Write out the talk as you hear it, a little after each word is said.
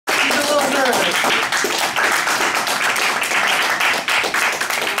Run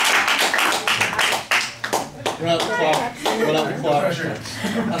up the clock.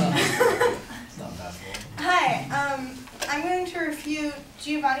 Hi, I'm going to refute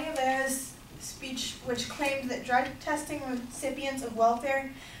Giovanni Avera's speech, which claimed that drug testing recipients of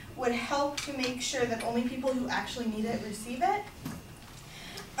welfare would help to make sure that only people who actually need it receive it.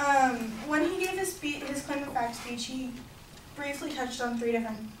 When he gave his claim of fact speech, he briefly touched on three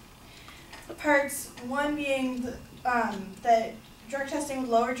different parts. One being that drug testing would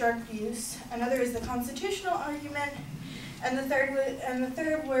lower drug use. Another is the constitutional argument, and the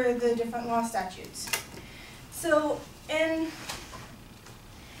third were the different law statutes. So, in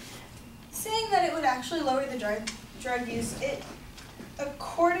saying that it would actually lower the drug use,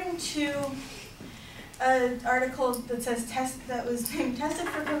 according to an article that says that was being tested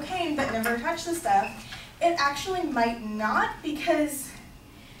for cocaine but never touched the stuff, it actually might not, because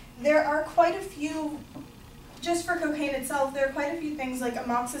there are quite a few, just for cocaine itself, there are quite a few things like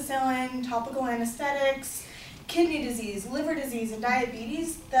amoxicillin, topical anesthetics, kidney disease, liver disease, and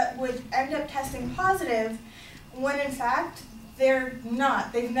diabetes that would end up testing positive when in fact they're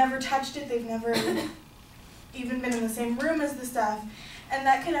not. They've never touched it, they've never even been in the same room as the stuff, and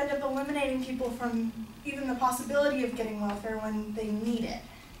that could end up eliminating people from even the possibility of getting welfare when they need it.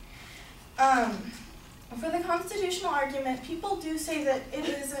 For the constitutional argument, people do say that it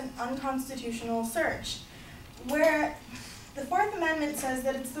is an unconstitutional search, where the Fourth Amendment says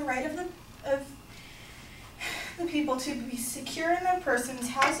that it's the right of the people to be secure in their persons,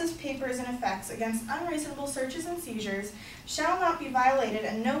 houses, papers, and effects against unreasonable searches and seizures shall not be violated,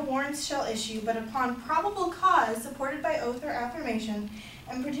 and no warrants shall issue but upon probable cause supported by oath or affirmation,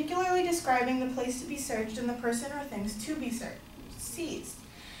 and particularly describing the place to be searched and the person or things to be seized.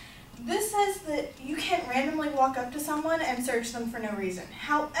 This says that you can't randomly walk up to someone and search them for no reason.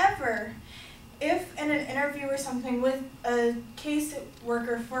 However, if in an interview or something with a case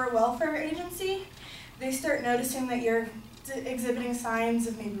worker for a welfare agency, they start noticing that you're exhibiting signs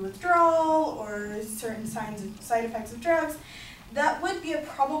of maybe withdrawal or certain signs of side effects of drugs, that would be a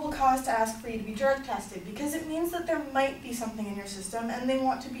probable cause to ask for you to be drug tested, because it means that there might be something in your system and they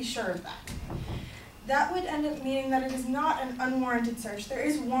want to be sure of that. That would end up meaning that it is not an unwarranted search. There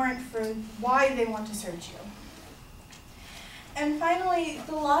is warrant for why they want to search you. And finally,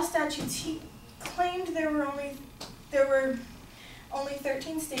 the law statutes, he claimed there were only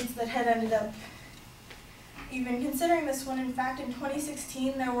 13 states that had ended up even considering this one. In fact, in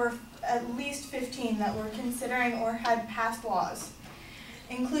 2016, there were at least 15 that were considering or had passed laws,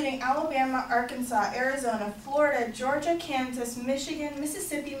 including Alabama, Arkansas, Arizona, Florida, Georgia, Kansas, Michigan,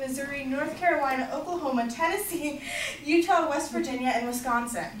 Mississippi, Missouri, North Carolina, Oklahoma, Tennessee, Utah, West Virginia, and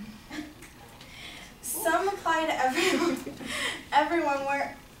Wisconsin. Some apply to everyone,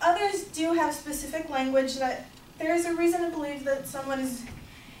 where others do have specific language that there's a reason to believe that someone is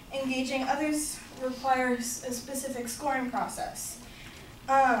engaging. Others require a specific scoring process.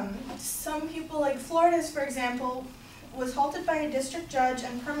 Some people, like Florida's, for example, was halted by a district judge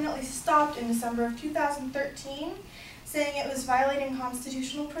and permanently stopped in December of 2013, saying it was violating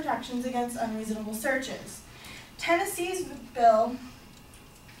constitutional protections against unreasonable searches. Tennessee's bill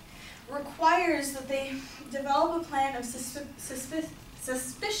requires that they develop a plan of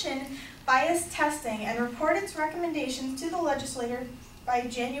suspicion-bias testing and report its recommendations to the legislature by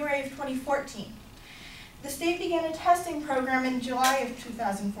January of 2014. The state began a testing program in July of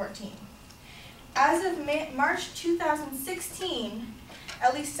 2014. As of March 2016,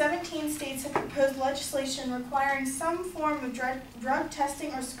 at least 17 states have proposed legislation requiring some form of drug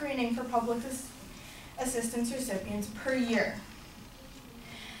testing or screening for public assistance recipients per year.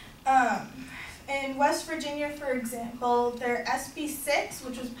 In West Virginia, for example, their SB 6,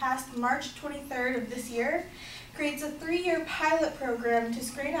 which was passed March 23rd of this year, creates a 3-year pilot program to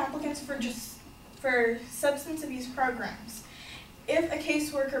screen applicants for substance abuse programs. If a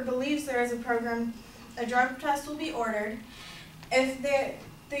caseworker believes there is a program, a drug test will be ordered. If they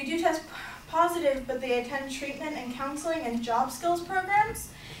do test positive, but they attend treatment and counseling and job skills programs,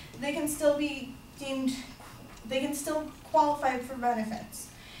 they can still qualify for benefits.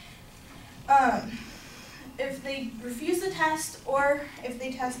 If they refuse the test, or if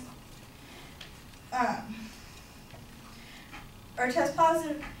they test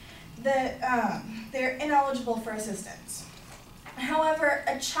positive, they're ineligible for assistance. However,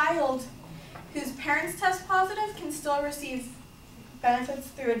 a child whose parents test positive can still receive benefits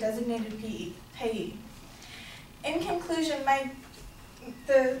through a designated payee. In conclusion,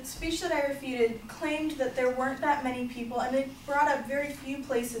 the speech that I refuted claimed that there weren't that many people, and it brought up very few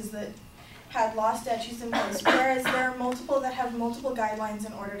places that had law statutes in place, whereas there are multiple that have multiple guidelines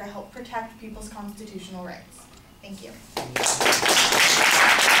in order to help protect people's constitutional rights. Thank you.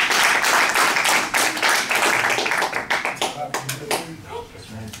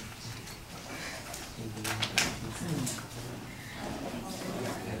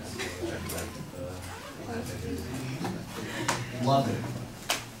 Love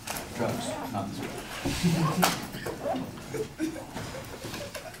it. Drugs, not this way.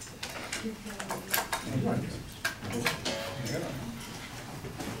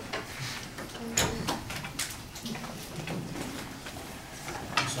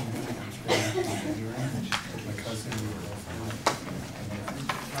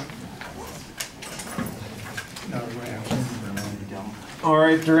 All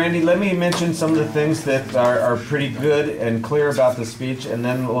right, Durandy, let me mention some of the things that are pretty good and clear about the speech, and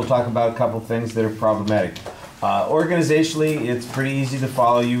then we'll talk about a couple things that are problematic. Organizationally, it's pretty easy to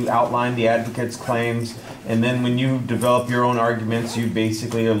follow. You outline the advocate's claims, and then when you develop your own arguments, you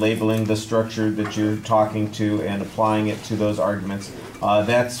basically are labeling the structure that you're talking to and applying it to those arguments.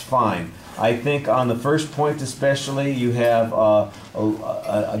 That's fine. I think on the first point especially, you have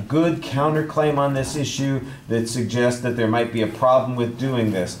a good counterclaim on this issue that suggests that there might be a problem with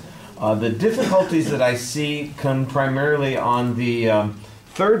doing this. The difficulties that I see come primarily on the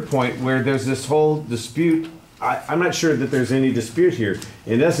third point, where there's this whole dispute. I'm not sure that there's any dispute here.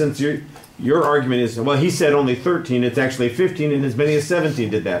 In essence, your argument is, well, he said only 13, it's actually 15, and as many as 17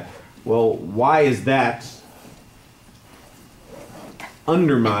 did that. Well, why is that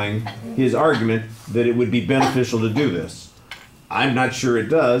undermine his argument that it would be beneficial to do this? I'm not sure it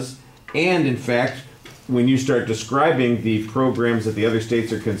does. And in fact, when you start describing the programs that the other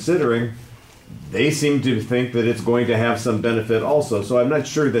states are considering, they seem to think that it's going to have some benefit also. So I'm not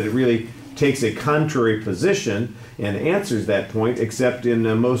sure that it really takes a contrary position and answers that point, except in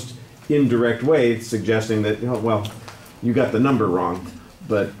the most indirect way, suggesting that, oh, well, you got the number wrong.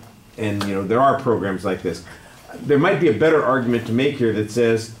 And there are programs like this. There might be a better argument to make here that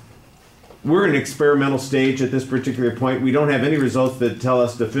says, we're in an experimental stage at this particular point. We don't have any results that tell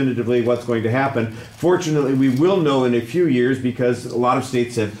us definitively what's going to happen. Fortunately, we will know in a few years, because a lot of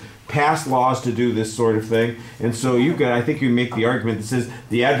states have passed laws to do this sort of thing. And so I think you make the argument that says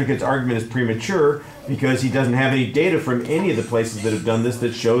the advocate's argument is premature because he doesn't have any data from any of the places that have done this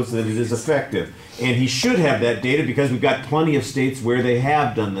that shows that it is effective. And he should have that data because we've got plenty of states where they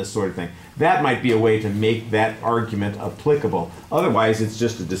have done this sort of thing. That might be a way to make that argument applicable. Otherwise, it's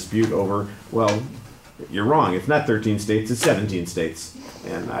just a dispute over, well, you're wrong. It's not 13 states, it's 17 states.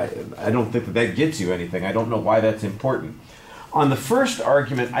 And I don't think that gets you anything. I don't know why that's important. On the first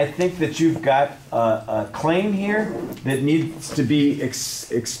argument, I think that you've got a claim here that needs to be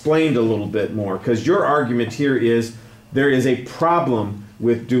explained a little bit more, because your argument here is there is a problem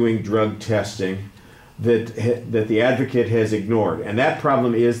with doing drug testing that the advocate has ignored. And that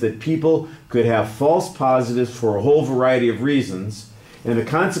problem is that people could have false positives for a whole variety of reasons, and the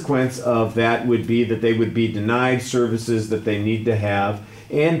consequence of that would be that they would be denied services that they need to have,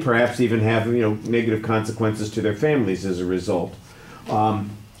 and perhaps even have negative consequences to their families as a result.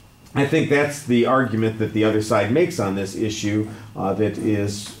 I think that's the argument that the other side makes on this issue that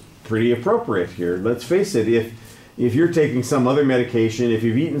is pretty appropriate here. Let's face it, if you're taking some other medication, if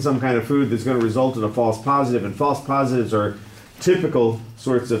you've eaten some kind of food that's going to result in a false positive, and false positives are typical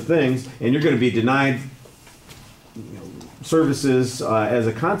sorts of things, and you're going to be denied services as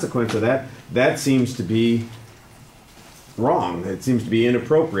a consequence of that, that seems to be wrong. It seems to be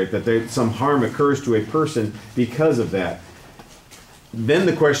inappropriate that some harm occurs to a person because of that. Then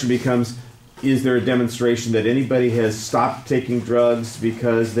the question becomes, is there a demonstration that anybody has stopped taking drugs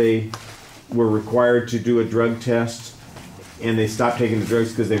because they were required to do a drug test and they stopped taking the drugs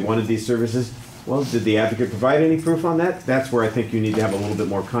because they wanted these services? Well, did the advocate provide any proof on that? That's where I think you need to have a little bit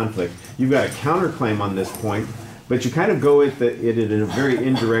more conflict. You've got a counterclaim on this point, but you kind of go at it in a very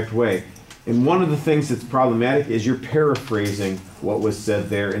indirect way. And one of the things that's problematic is you're paraphrasing what was said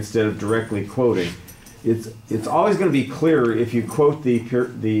there instead of directly quoting. It's always going to be clearer if you quote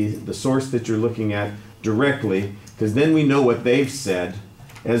the source that you're looking at directly, because then we know what they've said,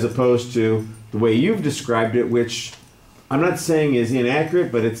 as opposed to the way you've described it, which I'm not saying is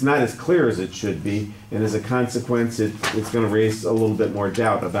inaccurate, but it's not as clear as it should be, and as a consequence, it's going to raise a little bit more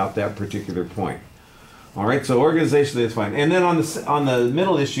doubt about that particular point. All right, so organizationally, it's fine. And then on the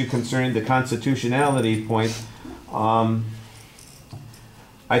middle issue concerning the constitutionality point, I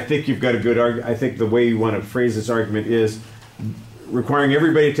think you've got a good argument. I think the way you want to phrase this argument is requiring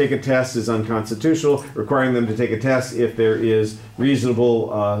everybody to take a test is unconstitutional. Requiring them to take a test if there is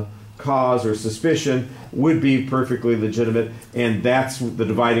reasonable cause or suspicion would be perfectly legitimate, and that's the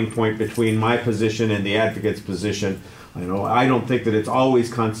dividing point between my position and the advocate's position. I don't think that it's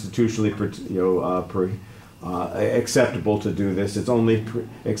always constitutionally acceptable to do this. It's only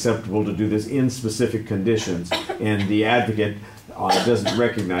acceptable to do this in specific conditions, and the advocate doesn't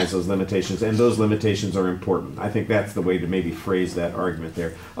recognize those limitations, and those limitations are important. I think that's the way to maybe phrase that argument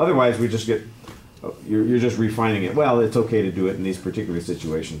there. Otherwise, we just get, you're just refining it. Well, it's okay to do it in these particular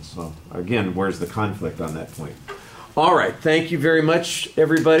situations. So again, where's the conflict on that point? All right, thank you very much,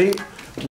 everybody.